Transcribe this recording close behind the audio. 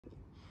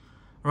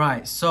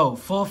Right, so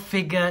for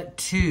figure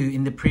 2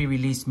 in the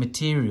pre-release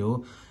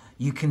material,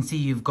 you can see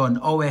you've got an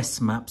OS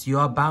maps. You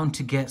are bound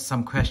to get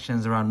some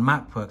questions around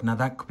map work. Now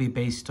that could be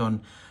based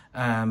on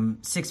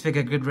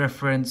 6-figure grid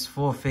reference,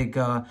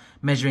 4-figure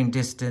measuring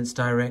distance,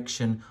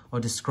 direction, or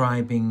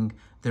describing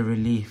the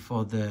relief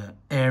or the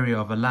area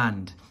of a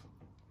land.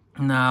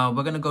 Now,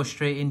 we're going to go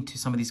straight into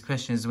some of these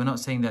questions. We're not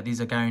saying that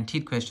these are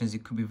guaranteed questions.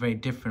 It could be very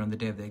different on the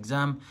day of the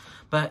exam.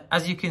 But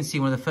as you can see,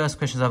 one of the first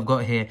questions I've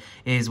got here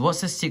is,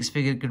 what's the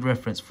 6-figure grid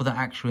reference for the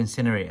actual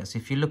incinerator? So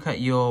if you look at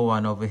your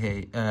one over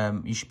here,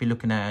 you should be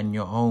looking at it in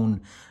your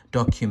own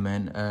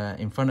document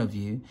in front of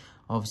you.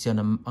 Obviously,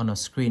 on a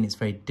screen, it's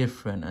very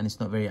different and it's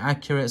not very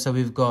accurate. So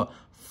we've got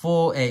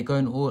 4, 8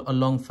 going all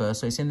along first.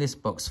 So it's in this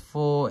box,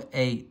 4,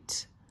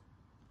 8,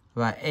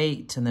 about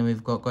 8. And then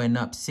we've got going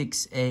up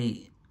 6,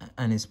 8.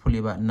 And it's probably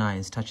about 9.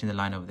 It's touching the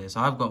line over there.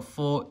 So I've got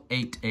 4,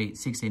 8, 8,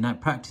 6, 8, 9.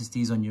 Practice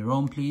these on your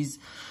own, please.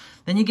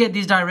 Then you get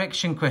these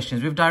direction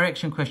questions. With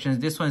direction questions,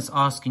 this one's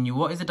asking you,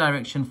 what is the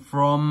direction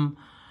from,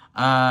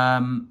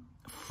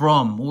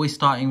 always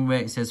starting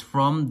where it says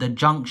from the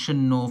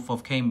junction north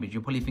of Cambridge.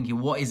 You're probably thinking,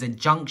 what is a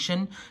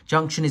junction?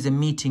 Junction is a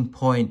meeting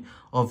point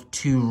of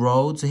 2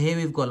 roads. So here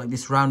we've got like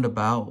this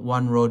roundabout,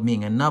 one road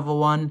meeting another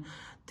one.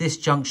 This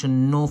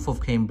junction north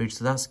of Cambridge,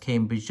 so that's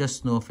Cambridge,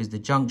 just north is the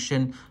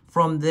junction.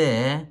 From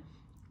there,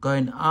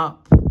 going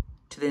up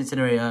to the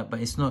incinerator, but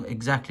it's not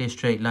exactly a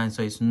straight line,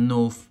 so it's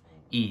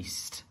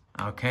northeast,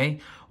 okay?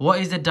 What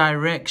is the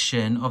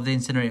direction of the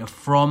incinerator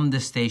from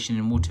the station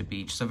in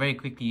Waterbeach? So very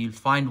quickly, you'll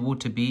find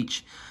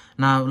Waterbeach.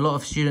 Now, a lot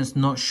of students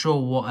not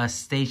sure what a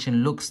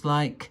station looks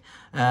like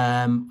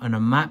on a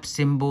map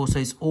symbol, so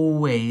it's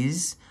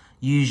always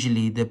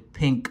usually the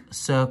pink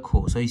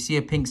circle. So you see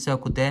a pink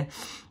circle there,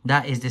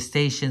 that is the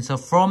station. So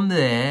from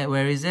there,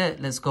 where is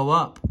it? Let's go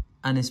up,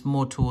 and it's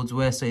more towards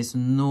west, so it's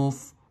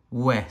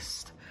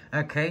northwest.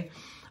 Okay,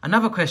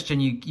 another question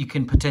you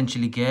can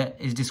potentially get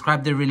is,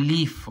 describe the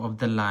relief of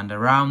the land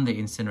around the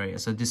incinerator.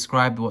 So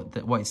describe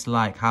what it's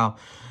like, how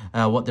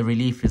what the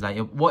relief is like.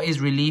 What is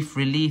relief?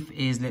 Relief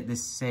is,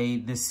 let's say,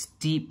 the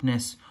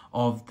steepness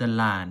of the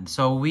land.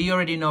 So we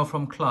already know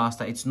from class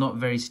that it's not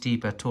very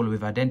steep at all.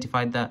 We've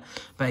identified that,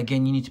 but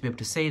again, you need to be able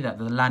to say that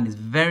the land is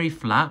very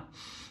flat.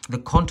 The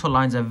contour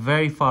lines are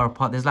very far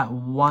apart. There's like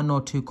 1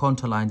 or 2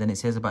 contour lines, and it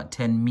says about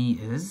 10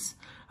 meters.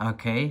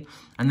 Okay,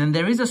 and then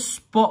there is a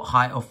spot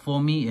height of 4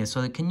 meters.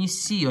 So can you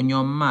see on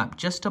your map,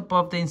 just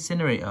above the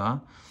incinerator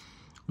on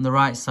the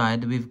right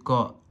side, we've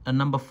got a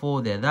number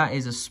 4 there. That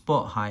is a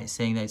spot height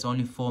saying that it's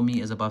only 4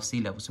 meters above sea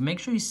level. So make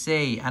sure you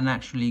say and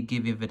actually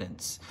give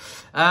evidence.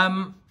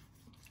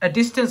 A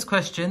distance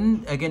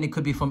question, again, it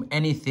could be from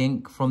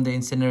anything, from the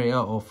incinerator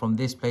or from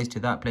this place to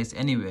that place,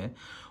 anywhere.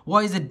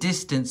 What is the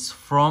distance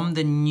from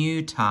the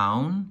new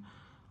town,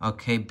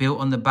 okay, built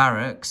on the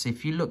barracks?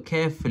 If you look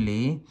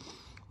carefully,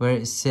 where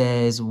it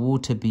says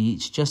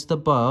Waterbeach, just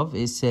above,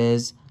 it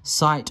says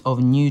site of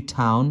new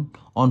town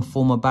on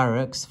former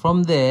barracks.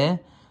 From there,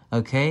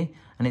 okay,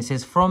 and it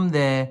says from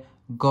there,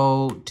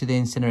 go to the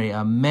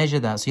incinerator, measure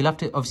that. So you'll have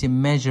to obviously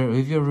measure it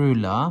with your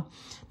ruler.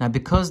 Now,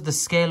 because the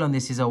scale on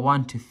this is a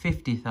 1 to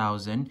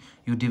 50,000,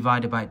 you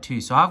divide it by 2.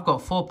 So I've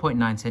got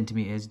 4.9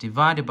 centimeters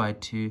divided by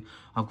 2.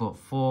 I've got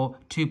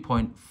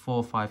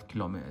 2.45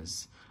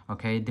 kilometers.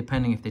 Okay,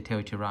 depending if they tell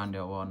you to round it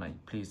or not,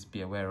 please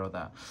be aware of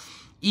that.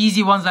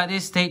 Easy ones like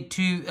this, take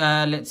 2,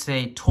 let's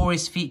say,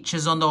 tourist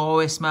features on the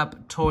OS map.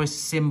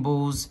 Tourist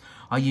symbols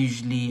are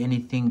usually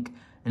anything,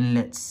 and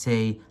let's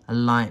say a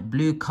light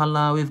blue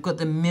color. We've got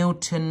the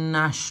Milton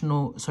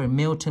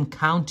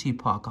County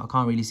Park. I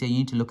can't really say, you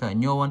need to look at it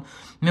in your one.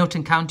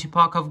 Milton County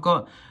Park I've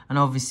got, and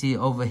obviously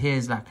over here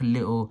is like a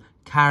little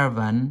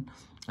caravan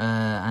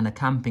and a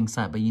camping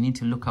site, but you need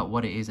to look at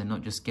what it is and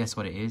not just guess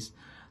what it is.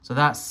 So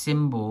that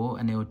symbol,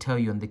 and it will tell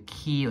you on the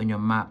key on your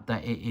map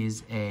that it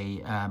is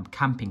a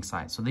camping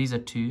site. So these are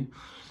 2.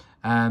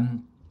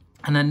 And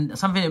then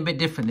something a bit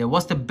different there.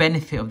 What's the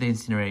benefit of the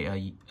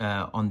incinerator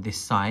on this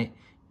site?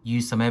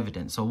 Use some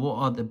evidence. So what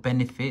are the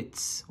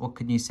benefits? What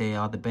can you say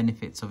are the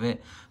benefits of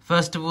it?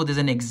 First of all, there's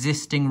an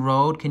existing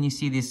road. Can you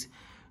see this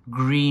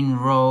green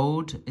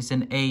road? It's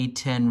an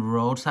A10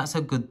 road, so that's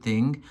a good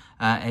thing.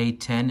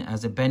 A10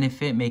 as a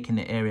benefit, making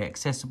the area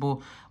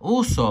accessible.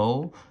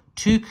 Also,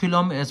 2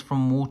 kilometers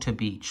from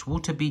Waterbeach.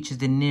 Waterbeach is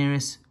the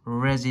nearest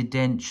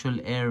residential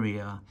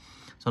area.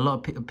 So a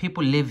lot of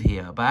people live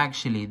here, but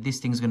actually this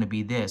thing's going to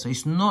be there. So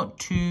it's not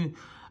too...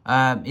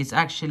 it's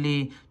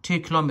actually 2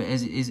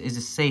 kilometers is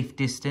a safe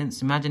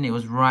distance. Imagine it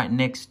was right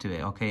next to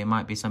it. Okay, it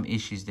might be some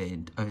issues there,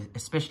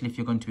 especially if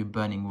you're going to be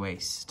burning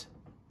waste.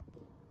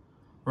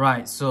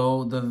 Right,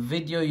 so the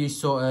video you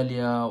saw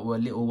earlier were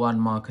little 1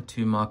 marker,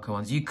 2 marker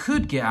ones. You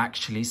could get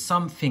actually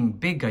something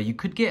bigger. You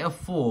could get a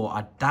 4.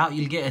 I doubt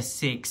you'll get a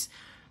 6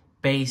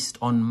 based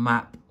on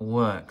map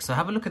work. So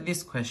have a look at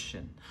this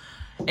question.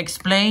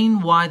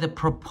 Explain why the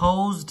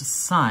proposed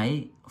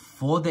site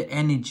for the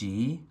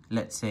energy,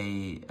 let's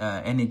say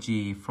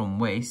energy from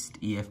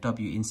waste,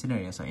 EFW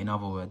incinerator. So in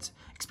other words,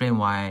 explain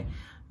why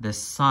the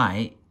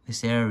site,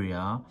 this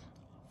area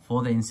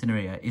for the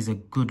incinerator is a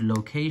good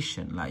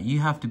location. Like,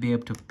 you have to be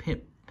able to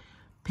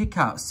pick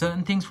out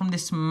certain things from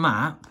this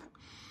map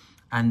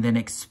and then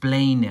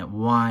explain it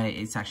why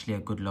it's actually a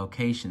good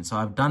location. So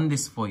I've done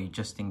this for you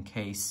just in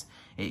case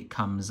it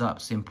comes up.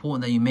 It's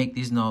important that you make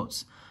these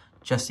notes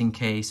just in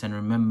case and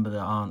remember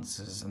the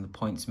answers and the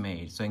points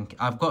made. So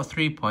I've got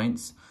 3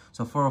 points.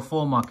 So for a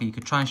 4 marker, you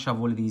could try and shove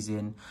all of these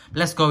in. But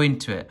let's go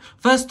into it.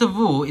 First of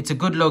all, it's a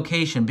good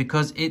location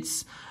because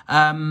it's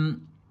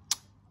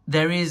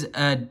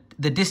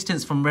the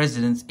distance from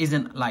residence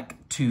isn't like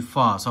too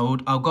far. So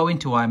I'll go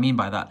into what I mean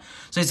by that.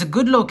 So it's a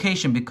good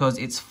location because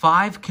it's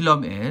 5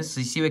 kilometers.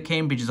 So you see where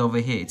Cambridge is over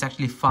here. It's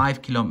actually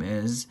 5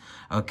 kilometers,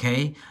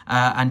 okay?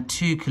 And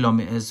 2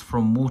 kilometers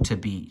from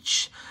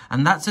Waterbeach.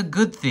 And that's a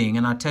good thing,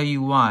 and I'll tell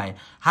you why.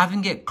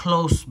 Having it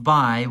close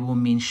by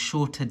will mean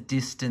shorter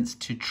distance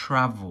to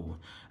travel.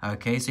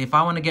 Okay, so if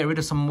I want to get rid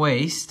of some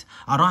waste,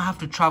 I don't have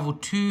to travel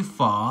too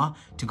far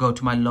to go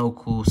to my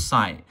local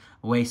site,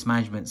 waste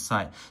management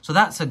site. So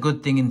that's a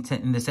good thing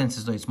in the sense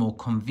as though it's more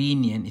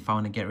convenient if I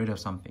want to get rid of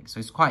something. So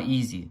it's quite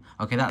easy.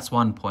 Okay, that's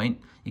one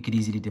point. You could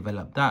easily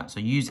develop that. So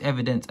use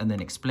evidence and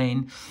then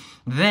explain.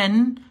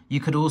 Then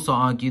you could also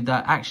argue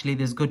that actually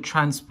there's good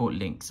transport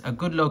links. A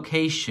good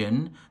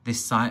location,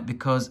 this site,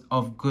 because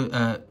of good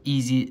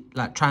easy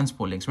like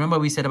transport links. Remember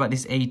we said about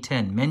this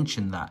A10,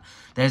 mentioned that.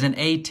 There's an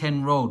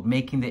A10 road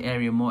making the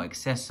area more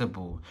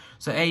accessible.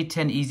 So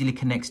A10 easily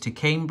connects to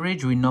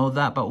Cambridge, we know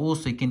that, but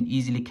also it can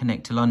easily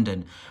connect to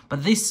London.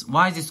 But this,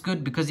 why is this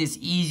good? Because it's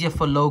easier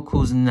for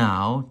locals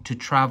now to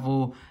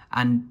travel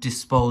and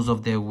dispose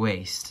of their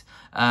waste.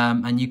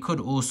 And you could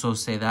also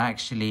say that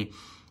actually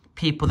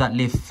people that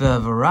live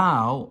further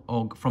out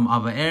or from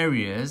other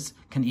areas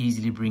can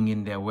easily bring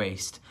in their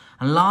waste.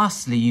 And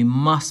lastly, you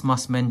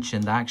must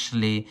mention that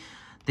actually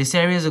this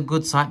area is a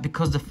good site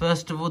because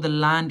first of all, the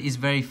land is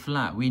very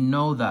flat. We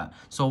know that.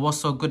 So what's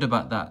so good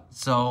about that?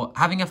 So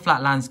having a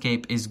flat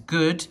landscape is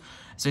good.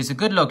 So it's a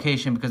good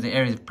location because the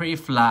area is pretty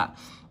flat.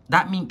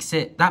 That makes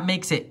it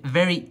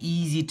very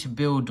easy to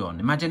build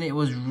on. Imagine it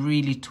was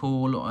really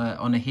tall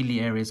on a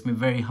hilly area. It's going to be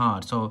very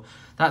hard. So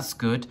that's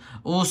good.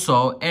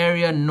 Also,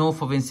 area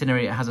north of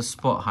incinerator has a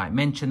spot height.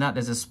 Mention that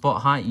there's a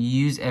spot height.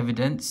 Use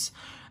evidence.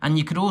 And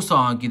you could also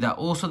argue that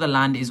also the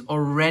land is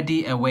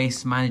already a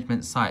waste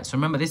management site. So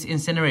remember, this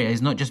incinerator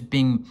is not just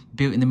being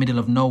built in the middle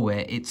of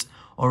nowhere. It's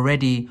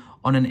already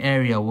on an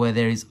area where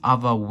there is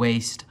other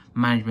waste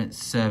management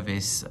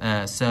services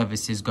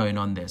going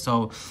on there.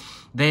 So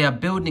they are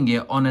building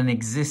it on an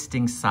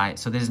existing site,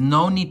 so there's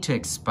no need to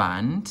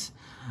expand,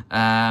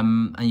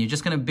 and you're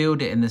just going to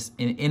build it in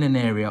an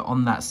area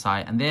on that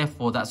site, and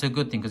therefore that's a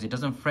good thing because it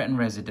doesn't threaten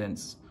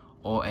residents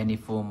or any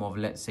form of,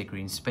 let's say,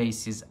 green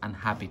spaces and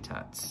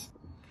habitats.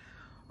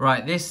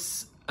 Right,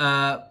 this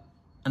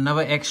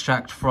another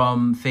extract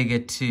from figure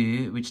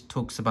 2, which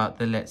talks about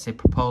the, let's say,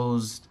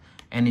 proposed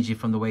energy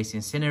from the waste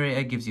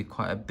incinerator, gives you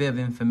quite a bit of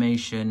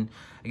information.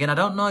 Again, I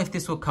don't know if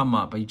this will come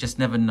up, but you just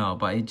never know.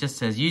 But it just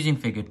says, using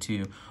figure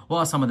 2, what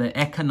are some of the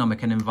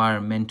economic and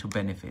environmental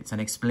benefits,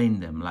 and explain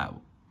them. Like,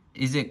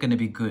 is it going to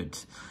be good?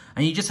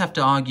 And you just have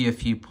to argue a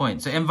few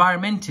points. So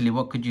environmentally,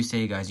 what could you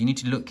say, guys? You need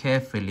to look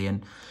carefully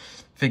and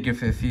figure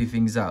a few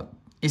things out.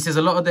 It says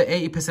a lot of the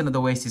 80% of the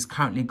waste is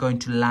currently going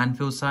to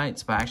landfill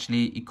sites, but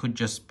actually it could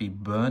just be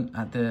burnt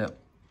at the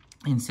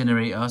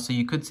incinerator. So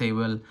you could say,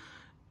 well,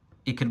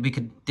 we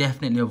could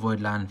definitely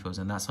avoid landfills,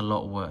 and that's a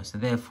lot worse. So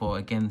therefore,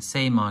 again,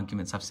 same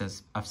arguments I've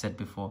said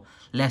before: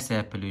 less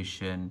air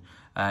pollution,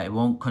 it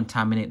won't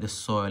contaminate the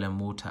soil and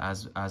water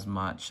as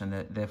much,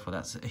 and therefore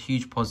that's a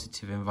huge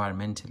positive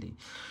environmentally.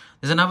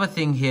 There's another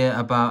thing here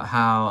about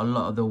how a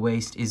lot of the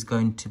waste is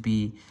going to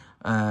be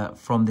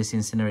from this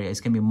incinerator.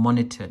 It's going to be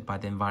monitored by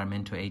the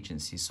environmental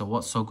agency. So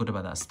what's so good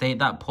about that? Stay at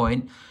that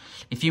point.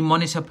 If you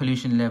monitor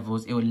pollution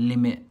levels, it will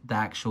limit the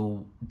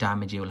actual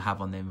damage it will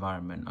have on the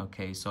environment.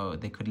 Okay, so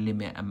they could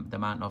limit the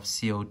amount of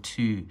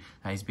CO2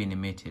 that is being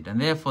emitted, and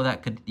therefore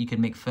you could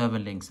make further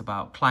links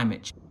about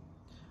climate change.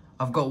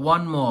 I've got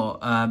one more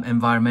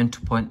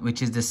environmental point,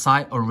 which is the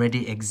site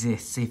already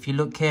exists. If you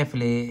look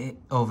carefully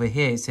over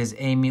here, it says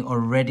Amey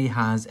already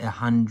has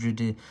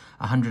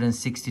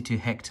 162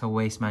 hectare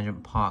waste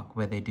management park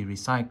where they do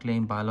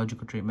recycling,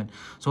 biological treatment.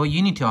 So what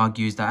you need to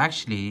argue is that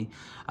actually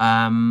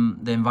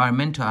the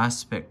environmental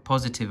aspect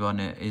positive on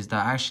it is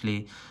that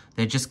actually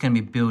they're just going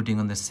to be building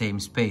on the same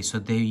space.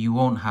 So you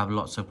won't have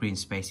lots of green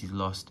spaces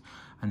lost,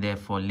 and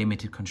therefore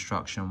limited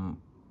construction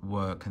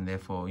work, and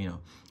therefore, you know,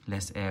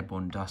 less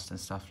airborne dust and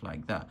stuff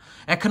like that.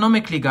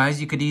 Economically,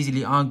 guys, you could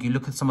easily argue,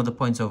 look at some of the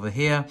points over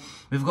here.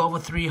 We've got over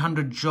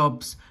 300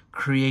 jobs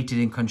created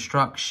in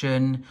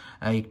construction.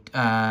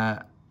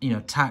 You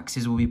know,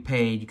 taxes will be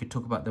paid. You could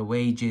talk about the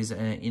wages,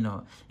 you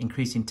know,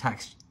 increasing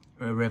tax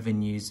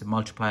revenues,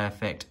 multiplier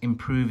effect,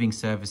 improving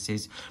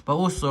services. But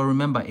also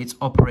remember, it's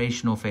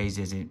operational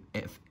phases.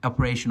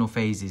 Operational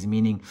phases,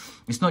 meaning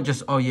it's not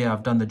just, oh yeah,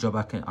 I've done the job,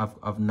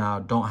 I've now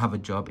don't have a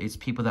job. It's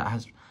people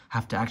that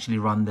have to actually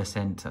run the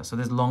center. So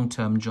there's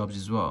long-term jobs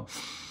as well.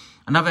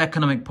 Another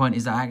economic point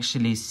is that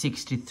actually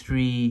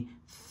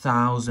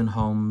 63,000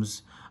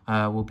 homes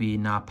will be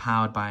now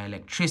powered by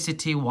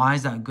electricity. Why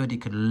is that good?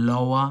 It could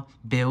lower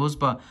bills,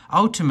 but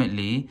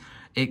ultimately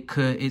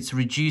it's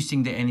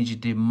reducing the energy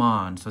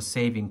demand, so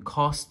saving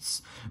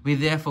costs. We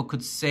therefore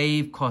could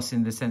save costs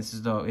in the sense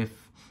as though if,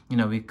 you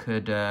know, we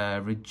could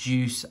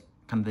reduce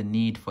kind of the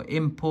need for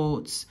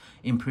imports,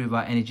 improve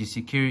our energy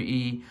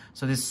security.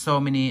 So there's so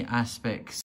many aspects